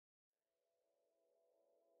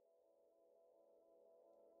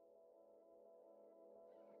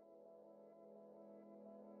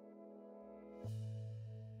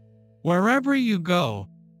Wherever you go,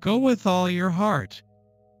 go with all your heart.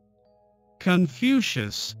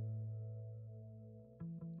 Confucius.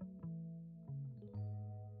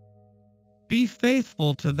 Be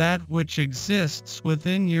faithful to that which exists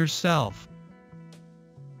within yourself.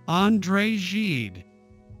 André Gide.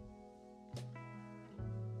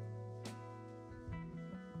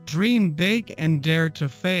 Dream big and dare to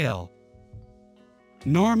fail.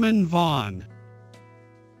 Norman Vaughan.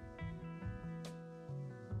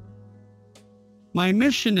 My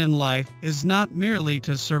mission in life is not merely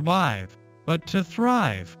to survive, but to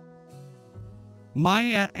thrive.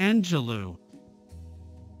 Maya Angelou.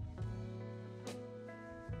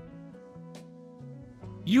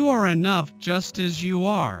 You are enough just as you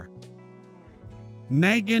are.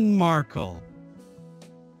 Meghan Markle.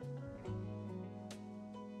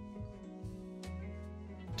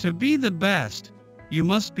 To be the best, you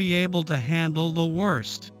must be able to handle the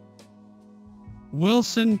worst.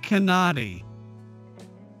 Wilson Cannady.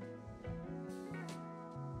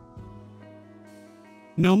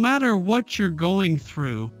 No matter what you're going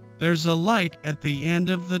through, there's a light at the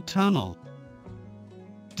end of the tunnel.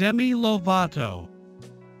 Demi Lovato.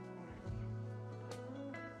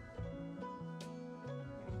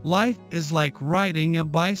 Life is like riding a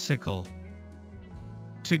bicycle.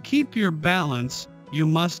 To keep your balance, you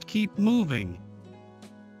must keep moving.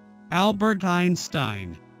 Albert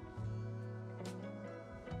Einstein.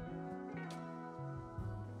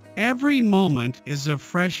 Every moment is a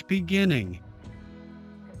fresh beginning.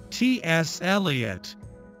 T.S. Eliot.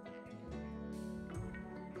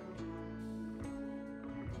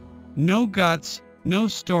 No guts, no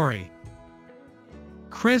story.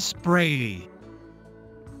 Chris Brady.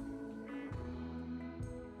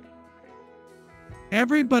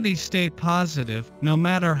 Everybody stay positive, no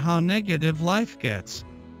matter how negative life gets.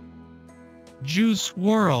 Juice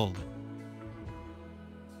WRLD.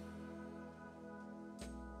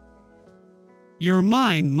 Your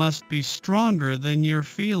mind must be stronger than your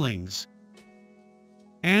feelings.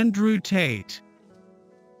 Andrew Tate.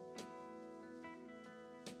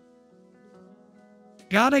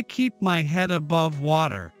 Gotta keep my head above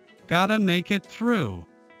water, gotta make it through.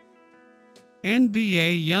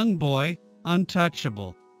 NBA YoungBoy,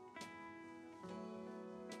 untouchable.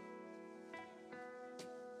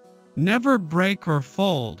 Never break or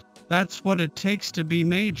fold, that's what it takes to be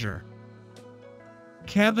major.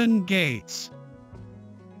 Kevin Gates.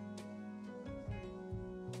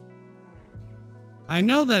 I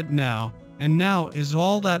know that now, and now is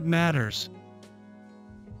all that matters.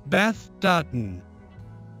 Beth Dutton.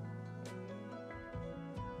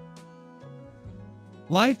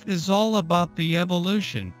 Life is all about the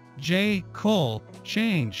evolution. J. Cole,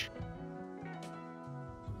 change.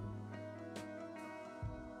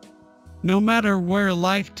 No matter where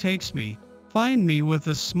life takes me, find me with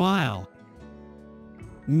a smile.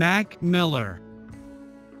 Mac Miller.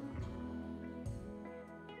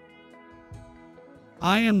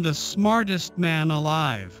 I am the smartest man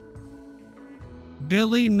alive.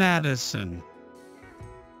 Billy Madison.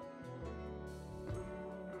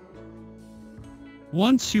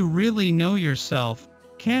 Once you really know yourself,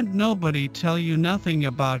 can't nobody tell you nothing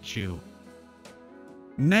about you.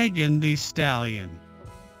 Megan Thee Stallion.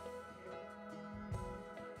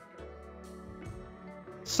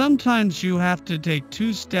 Sometimes you have to take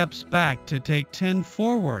 2 steps back to take 10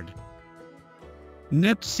 forward.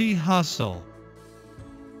 Nipsey Hussle.